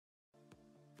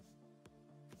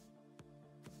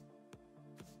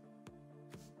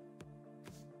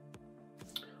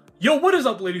Yo, what is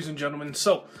up, ladies and gentlemen?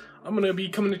 So, I'm going to be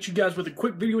coming at you guys with a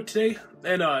quick video today,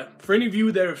 and for any of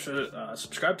you that have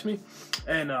subscribed to me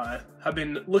and have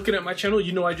been looking at my channel,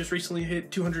 you know I just recently hit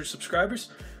 200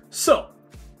 subscribers. So,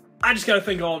 I just got to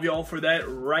thank all of y'all for that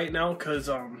right now,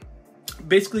 because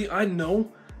basically I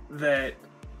know that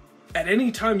at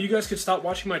any time you guys could stop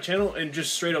watching my channel and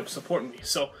just straight up support me.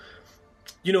 So,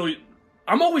 you know,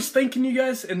 I'm always thanking you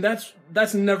guys, and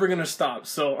that's never gonna stop.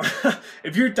 So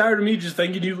if you're tired of me just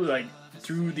thanking you like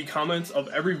through the comments of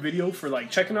every video for like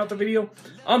checking out the video,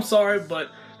 I'm sorry, but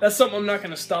that's something I'm not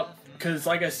gonna stop, because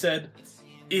like I said,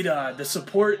 the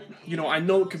support, you know, I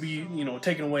know it could be, you know,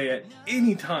 taken away at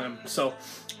any time. So,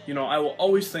 you know, I will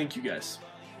always thank you guys.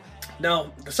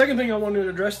 Now, the second thing I wanted to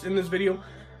address in this video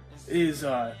is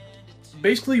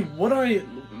basically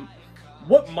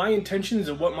what my intentions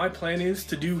and what my plan is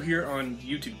to do here on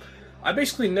YouTube. I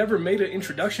basically never made an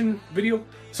introduction video,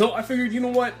 so I figured, you know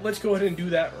what, let's go ahead and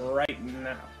do that right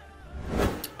now.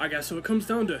 Alright guys, so it comes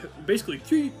down to basically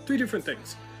three different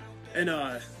things. And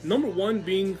number one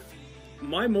being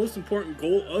my most important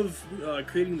goal of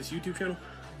creating this YouTube channel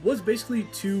was basically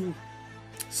to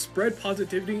spread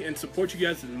positivity and support you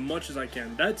guys as much as I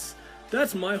can.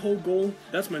 That's my whole goal.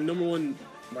 That's my number one,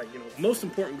 like, you know, most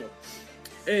important goal.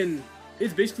 And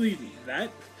it's basically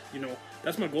that, you know,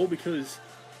 that's my goal, because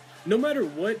no matter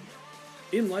what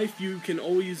in life,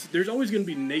 there's always going to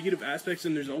be negative aspects,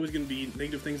 and there's always going to be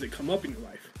negative things that come up in your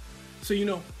life. So, you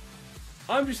know,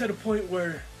 I'm just at a point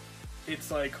where it's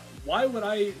like, why would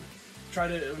I try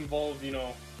to involve, you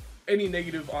know, any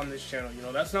negative on this channel? You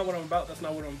know, that's not what I'm about. That's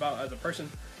not what I'm about as a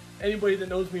person. Anybody that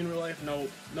knows me in real life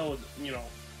knows, you know,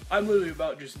 I'm literally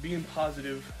about just being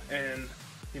positive and,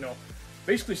 you know,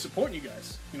 basically supporting you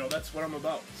guys. You know, that's what I'm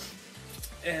about.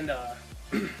 And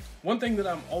one thing that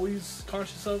I'm always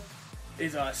conscious of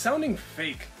is sounding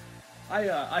fake.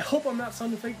 I hope I'm not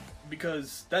sounding fake,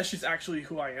 because that's just actually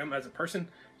who I am as a person.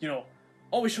 You know,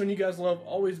 always showing you guys love,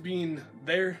 always being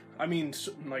there. I mean,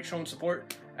 like, showing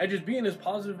support and just being as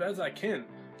positive as I can.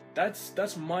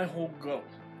 That's my whole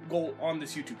goal on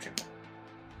this YouTube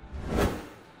channel.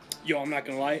 Yo, I'm not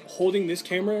gonna lie, holding this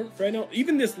camera right now,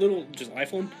 even this little just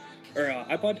iPhone or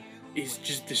iPod, is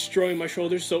just destroying my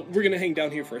shoulders, so we're gonna hang down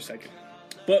here for a second.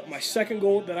 But my second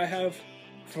goal that I have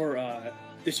for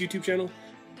this YouTube channel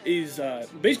is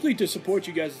basically to support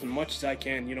you guys as much as I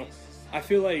can. You know, I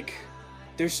feel like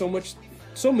there's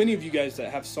so many of you guys that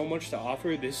have so much to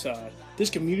offer this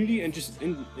community and just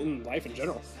in life in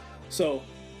general. So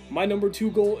my number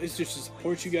two goal is just to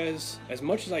support you guys as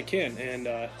much as I can,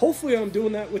 and hopefully I'm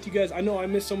doing that with you guys. I know I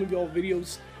missed some of y'all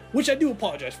videos, which I do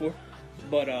apologize for,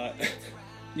 but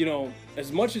you know,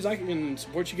 as much as I can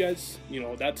support you guys, you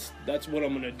know, that's what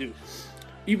I'm gonna do.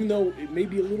 Even though it may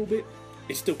be a little bit,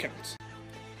 it still counts.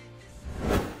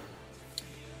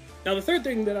 Now, the third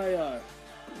thing that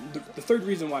the third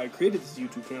reason why I created this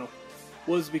YouTube channel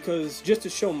was because just to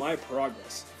show my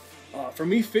progress. For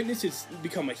me, fitness has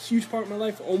become a huge part of my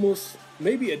life, almost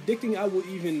maybe addicting. I will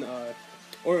even,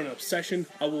 or an obsession.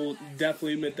 I will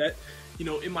definitely admit that. You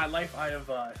know, in my life, I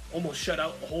have almost shut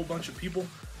out a whole bunch of people,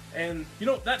 and you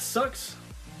know, that sucks.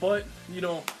 But you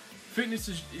know, fitness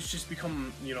is just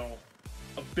become, you know,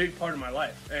 a big part of my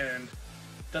life, and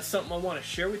that's something I want to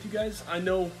share with you guys. I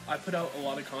know I put out a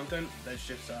lot of content that's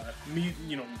just me,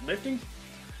 you know, lifting,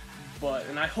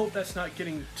 and I hope that's not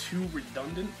getting too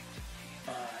redundant.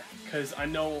 Because I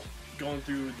know going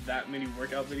through that many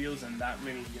workout videos and that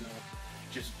many, you know,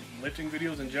 just lifting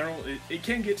videos in general, it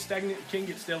can get stagnant, it can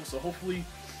get stale, so hopefully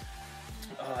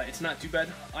it's not too bad.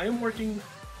 I am working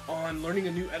on learning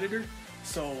a new editor,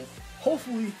 so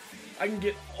hopefully I can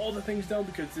get all the things down,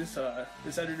 because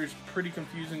this editor is pretty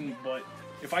confusing, but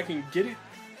if I can get it,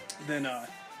 then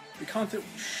the content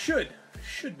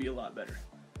should be a lot better.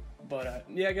 But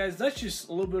yeah guys, that's just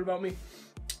a little bit about me.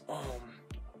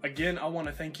 Again, I want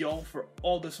to thank y'all for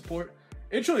all the support.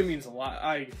 It truly means a lot.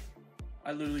 I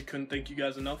literally couldn't thank you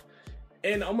guys enough.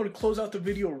 And I'm going to close out the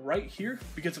video right here,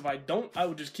 because if I don't, I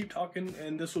will just keep talking,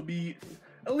 and this will be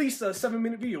at least a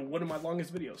 7-minute video, one of my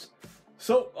longest videos.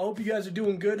 So, I hope you guys are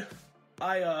doing good.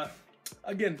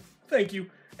 Again, thank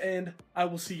you, and I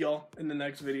will see y'all in the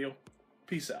next video.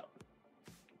 Peace out.